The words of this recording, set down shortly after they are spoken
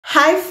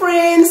Hi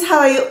friends, how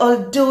are you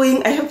all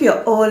doing? I hope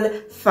you're all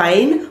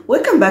fine.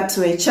 Welcome back to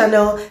my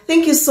channel.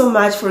 Thank you so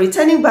much for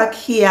returning back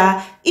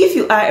here. If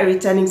you are a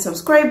returning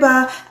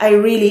subscriber, I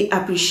really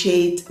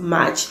appreciate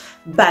much.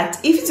 But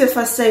if it's your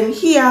first time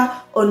here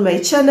on my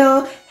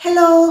channel,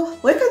 hello,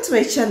 welcome to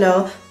my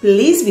channel.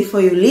 Please,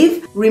 before you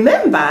leave,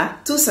 remember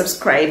to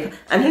subscribe.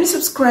 And when you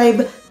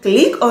subscribe,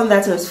 click on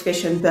that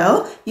notification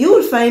bell. You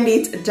will find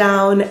it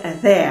down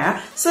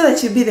there so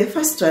that you'll be the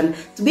first one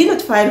to be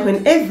notified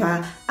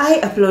whenever I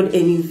upload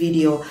a new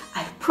video.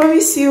 I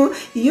promise you,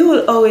 you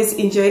will always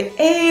enjoy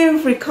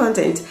every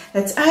content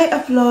that I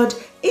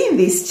upload in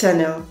this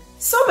channel.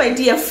 So my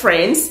dear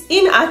friends,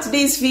 in our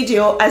today's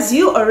video, as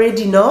you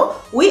already know,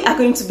 we are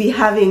going to be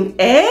having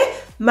a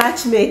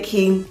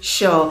matchmaking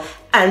show.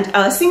 And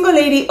our single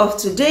lady of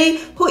today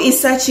who is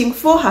searching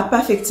for her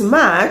perfect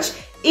match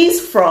is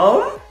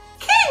from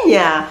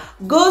Kenya.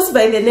 Goes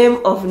by the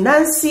name of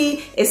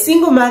Nancy, a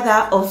single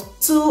mother of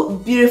two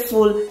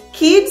beautiful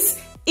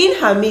kids in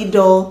her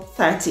middle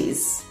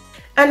 30s.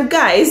 And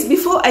guys,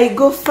 before I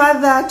go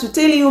further to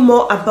tell you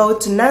more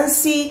about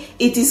Nancy,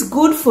 it is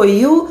good for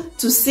you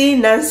to see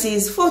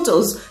Nancy's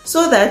photos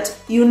so that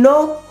you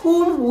know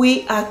whom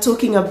we are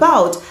talking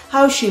about,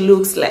 how she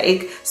looks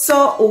like.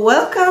 So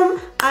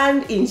welcome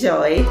and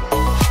enjoy.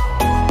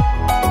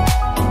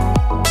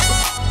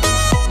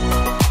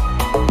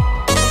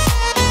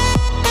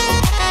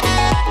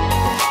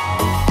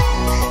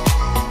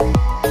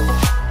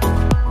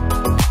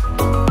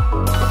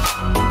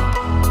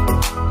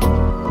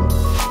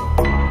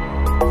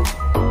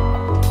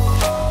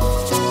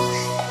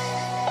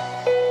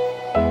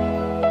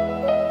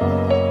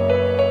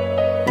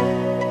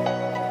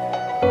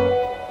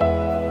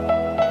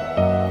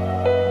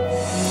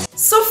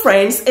 So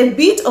friends, a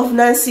bit of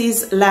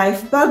Nancy's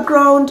life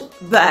background,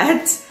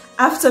 but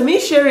after me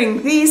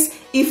sharing this,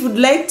 if you'd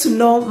like to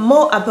know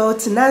more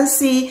about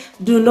Nancy,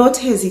 do not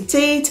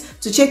hesitate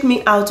to check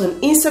me out on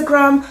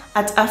Instagram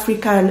at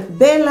African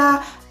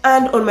Bella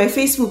and on my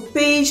Facebook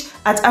page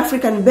at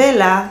African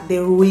Bella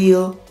The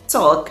Real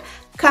Talk.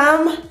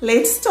 Come,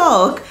 let's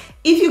talk.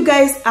 If you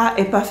guys are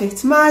a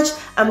perfect match,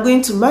 I'm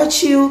going to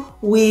match you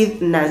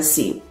with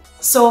Nancy.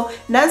 So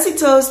Nancy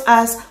tells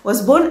us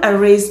was born and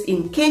raised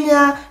in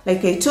Kenya,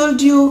 like I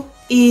told you,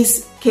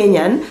 is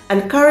Kenyan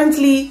and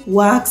currently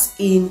works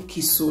in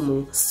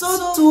Kisumu.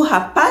 So to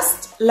her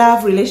past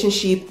love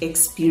relationship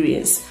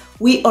experience,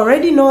 we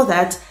already know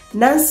that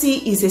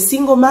Nancy is a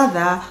single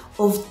mother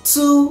of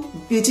two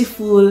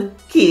beautiful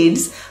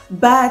kids.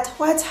 But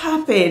what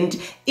happened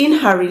in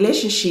her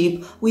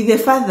relationship with the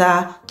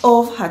father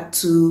of her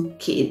two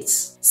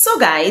kids? So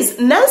guys,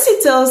 Nancy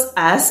tells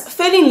us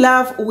fell in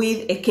love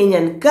with a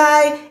Kenyan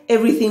guy.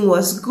 Everything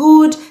was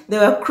good. They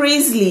were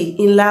crazily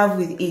in love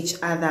with each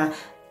other.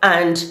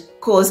 And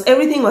cause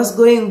everything was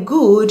going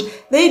good,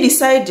 they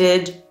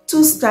decided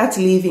to start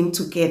living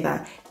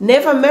together.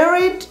 Never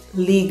married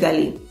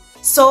legally.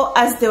 So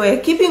as they were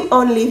keeping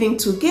on living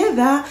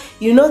together,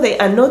 you know they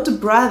are not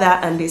brother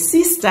and a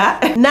sister,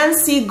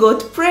 Nancy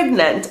got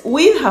pregnant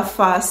with her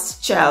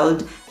first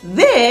child.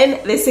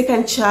 Then the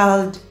second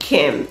child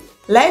came.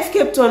 Life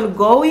kept on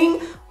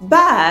going,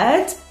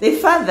 but the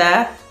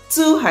father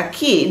to her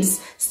kids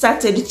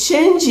started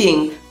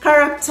changing,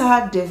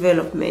 character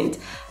development.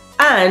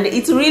 And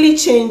it really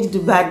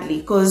changed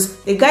badly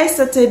because the guy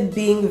started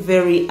being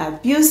very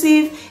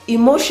abusive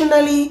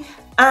emotionally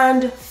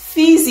and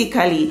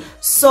physically.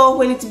 So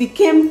when it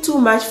became too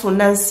much for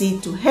Nancy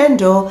to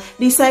handle,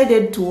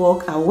 decided to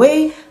walk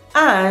away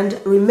and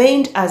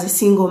remained as a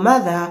single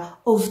mother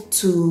of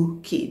two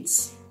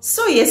kids.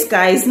 So yes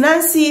guys,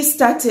 Nancy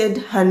started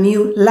her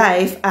new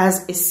life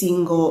as a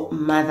single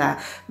mother.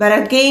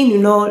 But again, you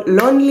know,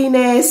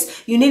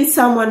 loneliness, you need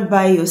someone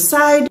by your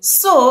side.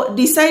 So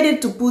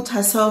decided to put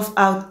herself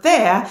out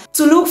there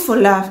to look for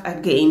love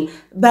again.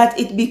 But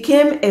it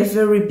became a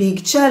very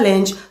big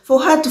challenge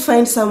for her to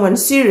find someone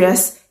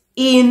serious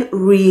in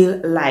real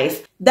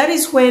life. That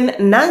is when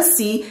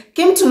Nancy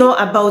came to know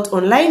about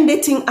online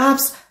dating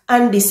apps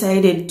and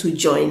decided to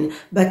join,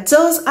 but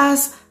tells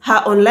us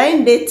her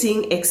online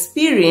dating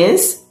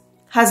experience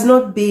has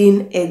not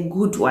been a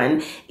good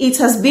one. It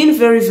has been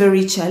very,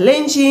 very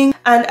challenging.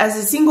 And as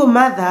a single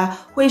mother,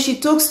 when she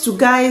talks to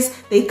guys,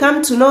 they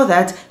come to know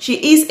that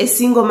she is a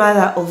single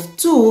mother of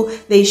two.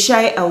 They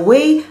shy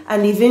away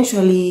and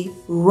eventually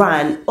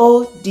run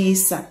or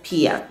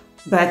disappear.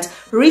 But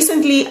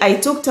recently I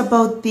talked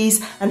about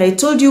this and I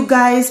told you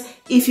guys,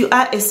 if you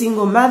are a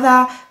single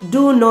mother,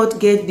 do not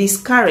get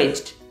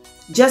discouraged.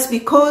 Just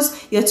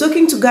because you're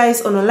talking to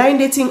guys on online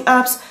dating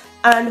apps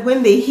and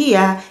when they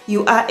hear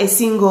you are a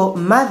single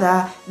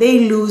mother,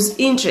 they lose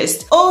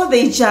interest or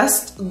they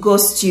just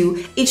ghost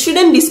you. It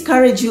shouldn't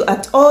discourage you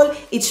at all.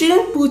 It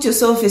shouldn't put your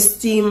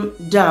self-esteem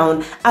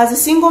down. As a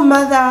single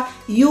mother,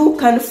 you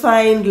can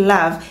find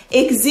love.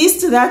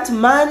 Exists that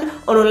man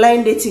on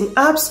online dating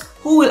apps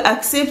who will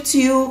accept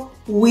you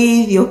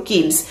with your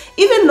kids,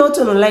 even not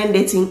on online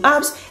dating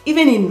apps,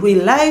 even in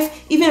real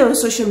life, even on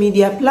social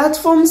media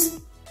platforms.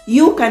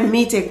 You can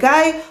meet a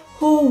guy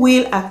who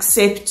will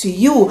accept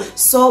you.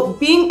 So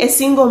being a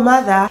single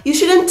mother, you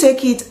shouldn't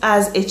take it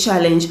as a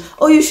challenge,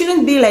 or you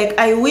shouldn't be like,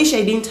 I wish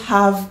I didn't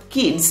have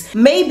kids.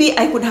 Maybe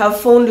I could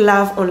have found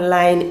love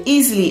online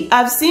easily.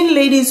 I've seen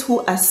ladies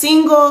who are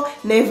single,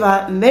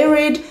 never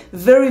married,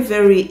 very,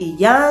 very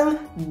young,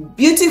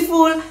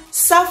 beautiful,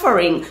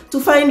 suffering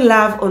to find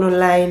love on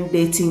online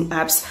dating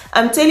apps.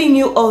 I'm telling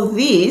you all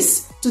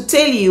this to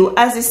tell you,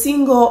 as a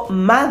single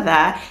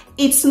mother,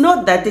 it's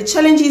not that the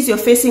challenges you're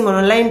facing on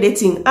online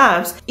dating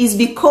apps is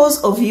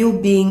because of you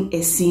being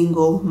a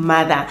single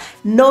mother.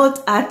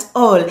 Not at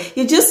all.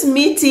 You're just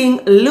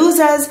meeting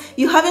losers.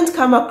 You haven't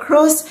come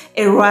across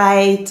a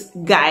right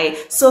guy.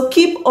 So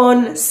keep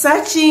on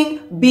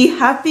searching, be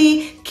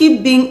happy,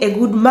 keep being a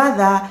good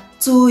mother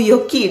to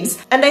your kids.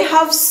 And I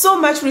have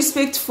so much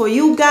respect for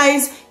you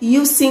guys,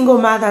 you single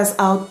mothers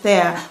out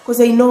there,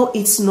 because I know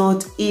it's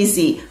not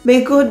easy.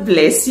 May God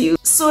bless you.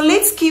 So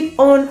let's keep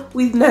on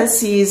with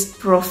Nancy's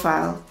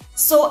profile.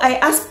 So I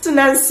asked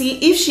Nancy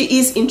if she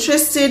is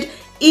interested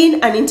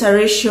in an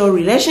interracial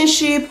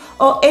relationship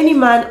or any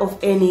man of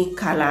any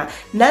color.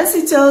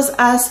 Nancy tells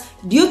us,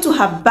 due to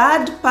her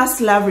bad past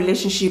love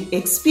relationship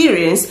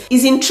experience,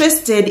 is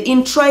interested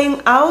in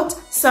trying out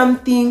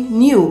something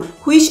new,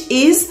 which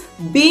is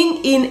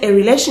being in a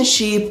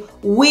relationship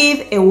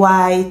with a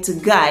white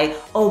guy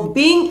or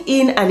being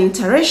in an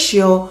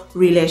interracial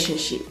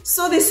relationship.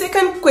 So the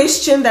second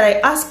question that I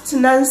asked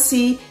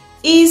Nancy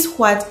is,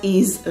 what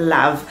is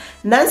love?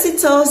 Nancy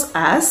tells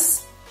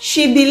us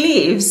she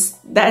believes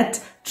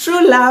that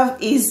true love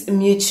is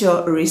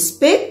mutual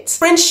respect,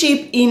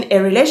 friendship in a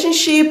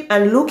relationship,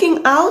 and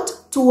looking out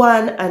to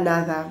one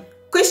another.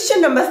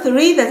 Question number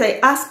 3 that I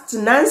asked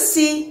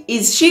Nancy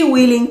is, she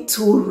willing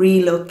to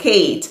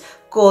relocate?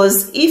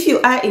 Because if you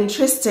are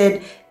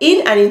interested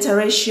in an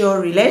interracial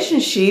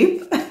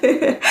relationship,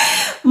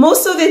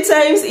 most of the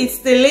times it's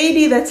the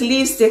lady that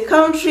leaves the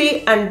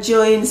country and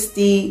joins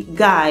the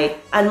guy.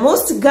 And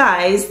most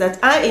guys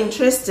that are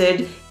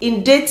interested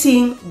in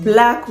dating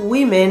black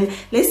women,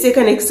 let's take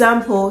an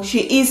example,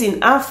 she is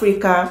in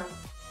Africa,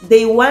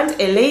 they want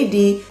a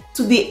lady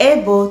to be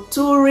able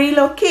to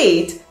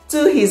relocate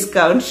to his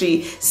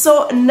country.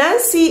 So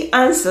Nancy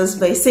answers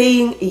by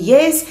saying,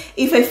 yes,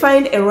 if I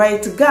find a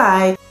right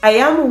guy, I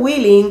am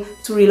willing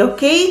to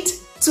relocate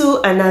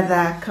to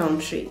another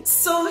country.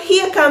 So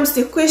here comes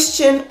the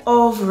question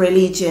of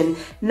religion.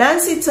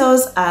 Nancy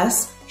tells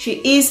us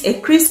she is a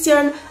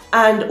Christian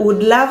and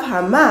would love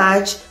her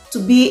match to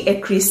be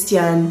a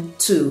Christian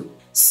too.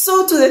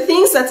 So to the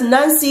things that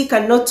Nancy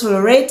cannot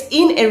tolerate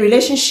in a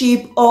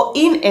relationship or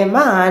in a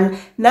man,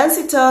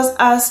 Nancy tells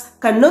us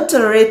cannot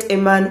tolerate a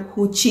man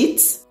who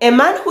cheats, a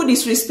man who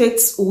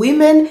disrespects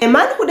women, a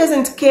man who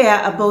doesn't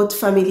care about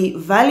family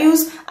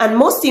values, and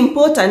most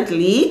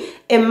importantly,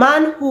 a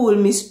man who will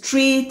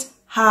mistreat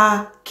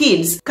her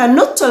kids.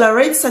 Cannot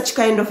tolerate such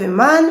kind of a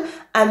man,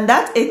 and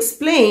that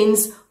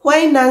explains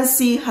why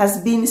Nancy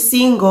has been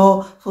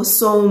single for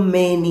so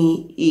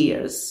many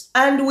years.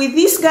 And with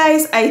this,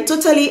 guys, I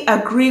totally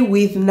agree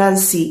with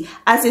Nancy.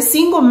 As a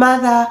single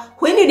mother,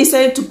 when you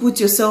decide to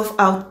put yourself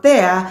out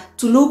there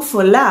to look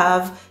for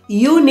love,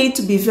 you need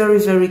to be very,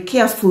 very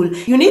careful.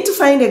 You need to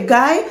find a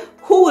guy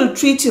who will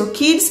treat your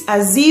kids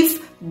as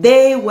if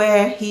they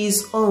were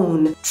his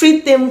own.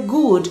 Treat them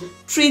good,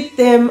 treat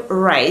them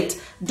right.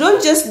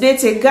 Don't just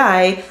date a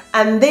guy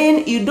and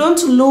then you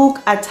don't look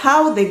at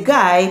how the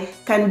guy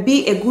can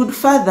be a good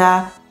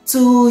father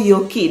to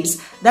your kids.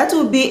 That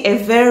will be a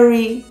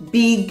very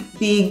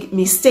big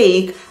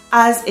mistake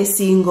as a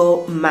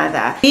single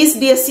mother. Please,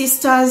 dear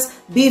sisters,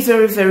 be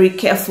very, very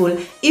careful.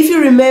 If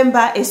you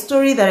remember a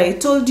story that I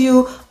told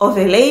you of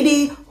a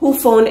lady who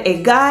found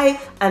a guy,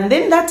 and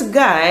then that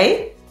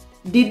guy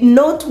did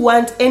not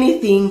want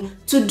anything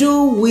to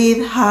do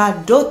with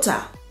her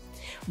daughter,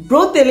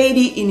 brought the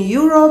lady in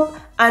Europe,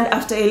 and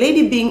after a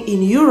lady being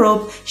in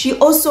Europe, she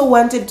also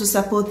wanted to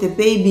support the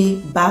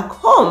baby back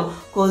home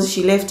because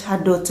she left her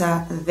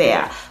daughter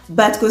there.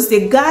 But because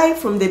the guy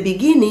from the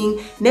beginning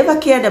never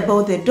cared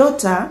about the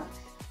daughter,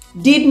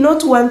 did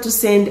not want to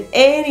send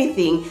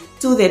anything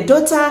to the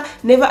daughter,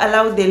 never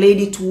allowed the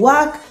lady to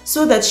work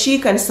so that she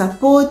can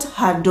support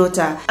her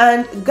daughter.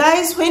 And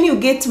guys, when you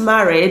get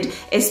married,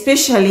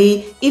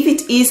 especially if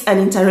it is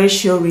an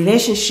interracial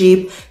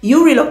relationship,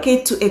 you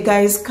relocate to a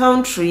guy's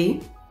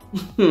country,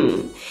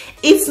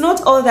 it's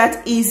not all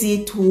that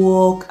easy to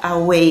walk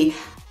away.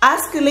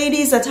 Ask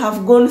ladies that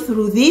have gone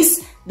through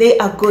this, they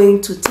are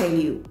going to tell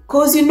you.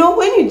 Because you know,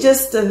 when you're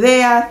just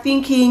there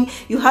thinking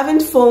you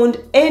haven't found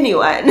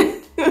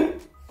anyone,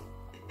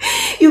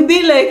 you'll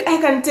be like,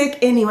 I can take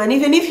anyone.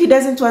 Even if he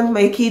doesn't want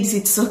my kids,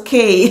 it's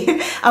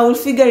okay. I will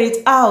figure it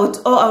out.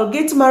 Or I'll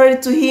get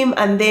married to him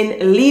and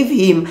then leave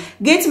him.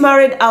 Get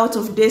married out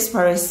of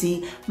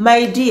desperation.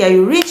 My dear,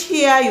 you reach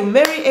here, you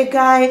marry a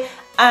guy,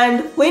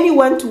 and when you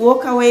want to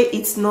walk away,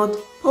 it's not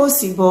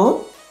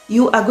possible.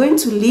 you are going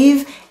to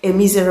live a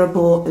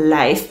miserable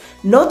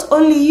life. Not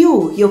only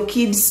you, your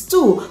kids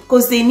too,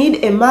 because they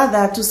need a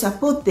mother to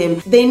support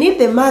them. They need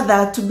the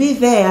mother to be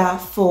there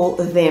for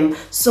them.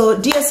 So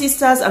dear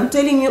sisters, I'm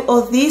telling you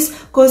all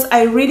this because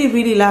I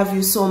really love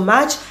you so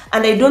much,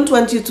 and I don't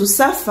want you to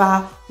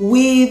suffer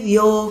with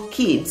your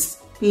kids.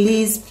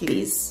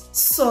 Please.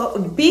 So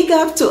big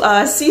up to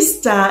our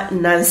sister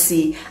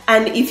Nancy.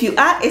 And if you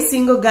are a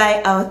single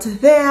guy out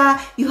there,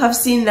 you have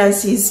seen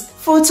Nancy's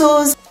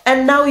photos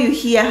and now you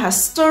hear her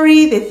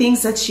story, the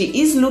things that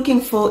she is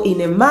looking for in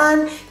a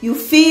man. You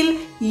feel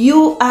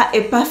you are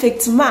a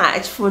perfect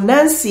match for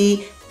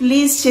Nancy.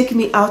 Please check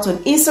me out on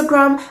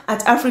Instagram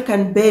at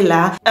African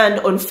Bella and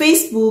on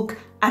Facebook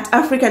at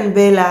African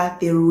Bella,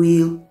 the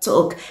real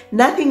talk.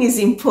 Nothing is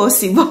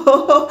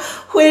impossible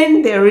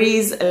when there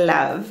is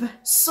love.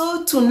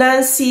 So to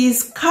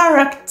Nancy's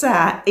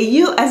character,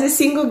 you as a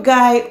single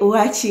guy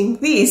watching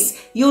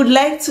this, you would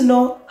like to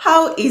know,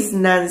 how is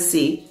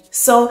Nancy?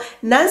 So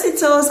Nancy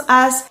tells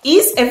us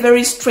is a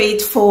very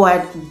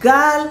straightforward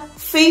girl,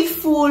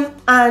 faithful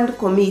and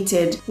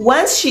committed.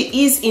 Once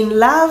she is in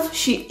love,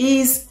 she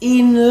is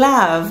in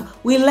love.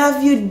 We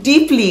love you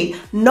deeply.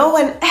 No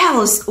one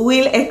else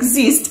will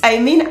exist. I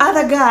mean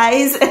other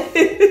guys.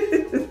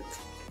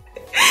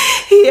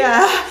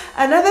 Yeah,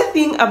 another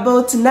thing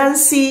about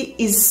Nancy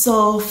is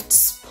soft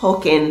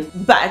spoken,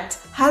 but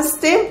has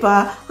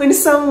temper when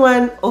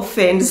someone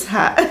offends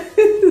her.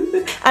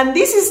 And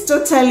this is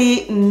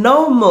totally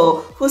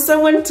normal for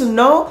someone to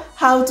know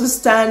how to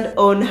stand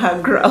on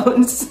her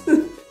grounds.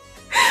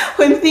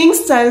 When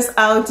things turns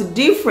out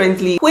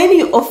differently, when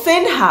you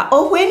offend her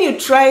or when you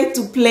try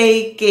to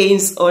play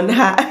games on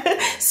her.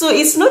 So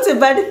it's not a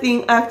bad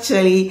thing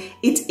actually,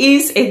 it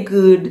is a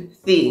good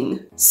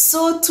thing.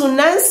 So to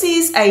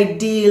Nancy's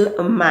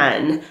ideal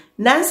man,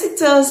 Nancy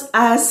tells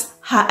us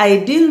her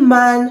ideal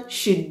man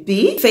should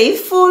be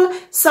faithful,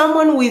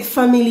 someone with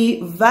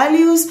family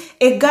values,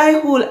 a guy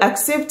who will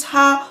accept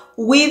her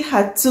with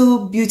her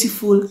 2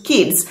 beautiful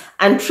kids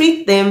and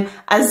treat them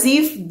as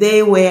if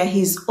they were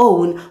his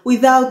own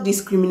without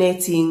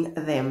discriminating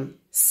them.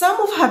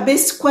 Some of her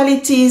best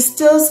qualities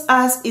tells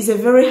us is a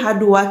very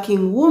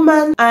hardworking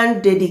woman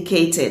and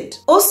dedicated.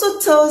 Also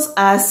tells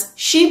us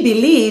she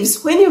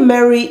believes when you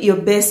marry your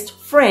best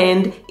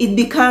friend, it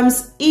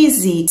becomes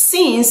easy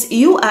since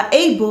you are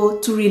able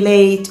to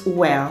relate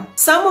well.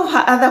 Some of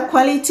her other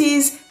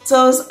qualities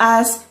tells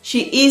us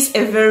she is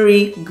a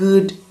very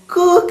good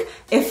cook,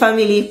 a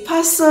family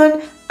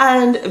person,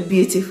 and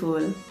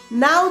beautiful.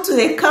 Now to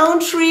the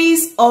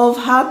countries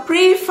of her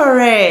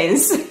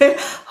preference,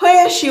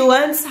 where she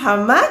wants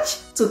her match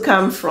to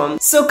come from.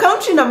 So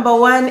country number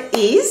 1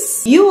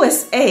 is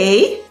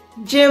USA,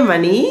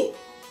 Germany,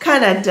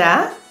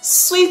 Canada,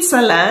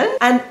 Switzerland,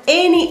 and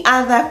any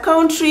other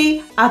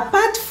country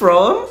apart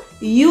from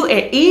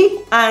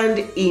UAE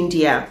and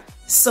India.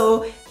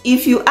 So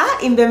if you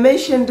are in the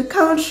mentioned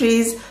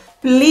countries,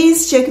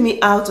 please check me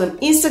out on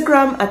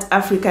Instagram at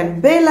African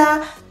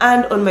Bella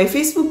and on my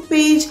Facebook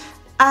page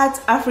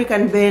at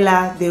African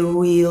Bella, the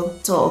real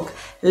talk.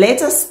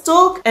 Let us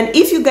talk, and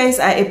if you guys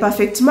are a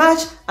perfect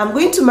match, I'm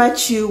going to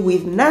match you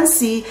with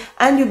Nancy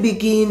and you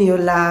begin your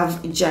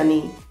love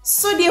journey.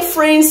 So dear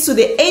friends, to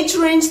the age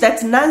range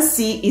that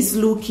Nancy is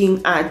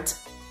looking at,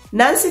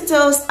 Nancy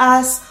tells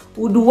us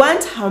would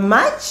want her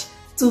match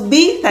to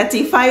be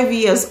 35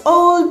 years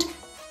old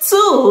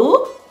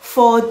to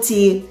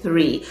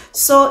 43.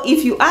 So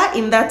if you are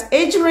in that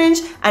age range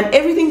and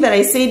everything that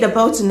I said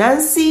about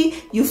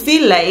Nancy, you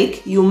feel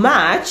like you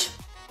match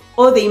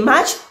or they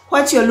match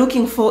what you're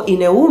looking for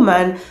in a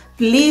woman,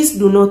 please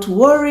do not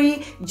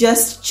worry.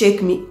 Just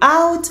check me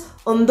out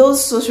on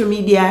those social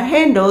media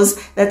handles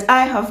that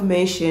I have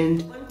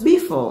mentioned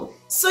before.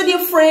 So dear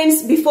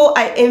friends, before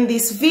I end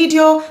this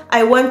video,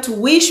 I want to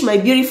wish my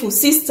beautiful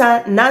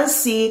sister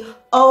Nancy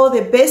all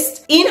the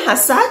best in her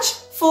search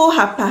for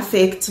her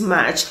perfect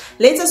match.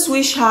 Let us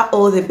wish her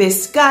all the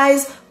best,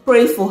 guys.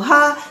 Pray for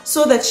her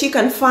so that she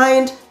can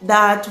find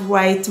that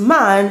right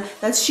man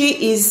that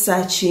she is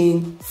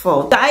searching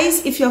for.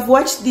 Guys, if you have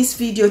watched this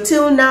video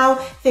till now,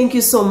 thank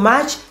you so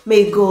much.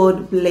 May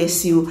God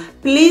bless you.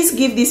 Please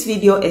give this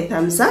video a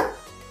thumbs up.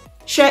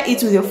 Share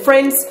it with your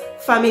friends,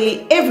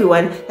 family,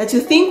 everyone that you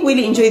think will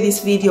enjoy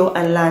this video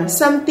and learn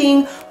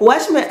something.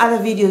 Watch my other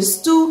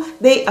videos too.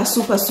 They are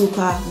super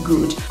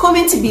good.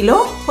 Comment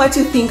below what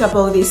you think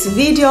about this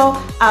video.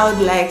 I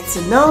would like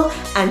to know.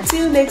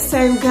 Until next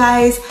time,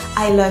 guys,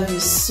 I love you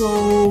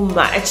so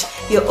much.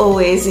 You're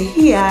always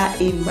here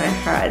in my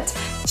heart.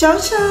 Ciao,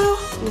 ciao.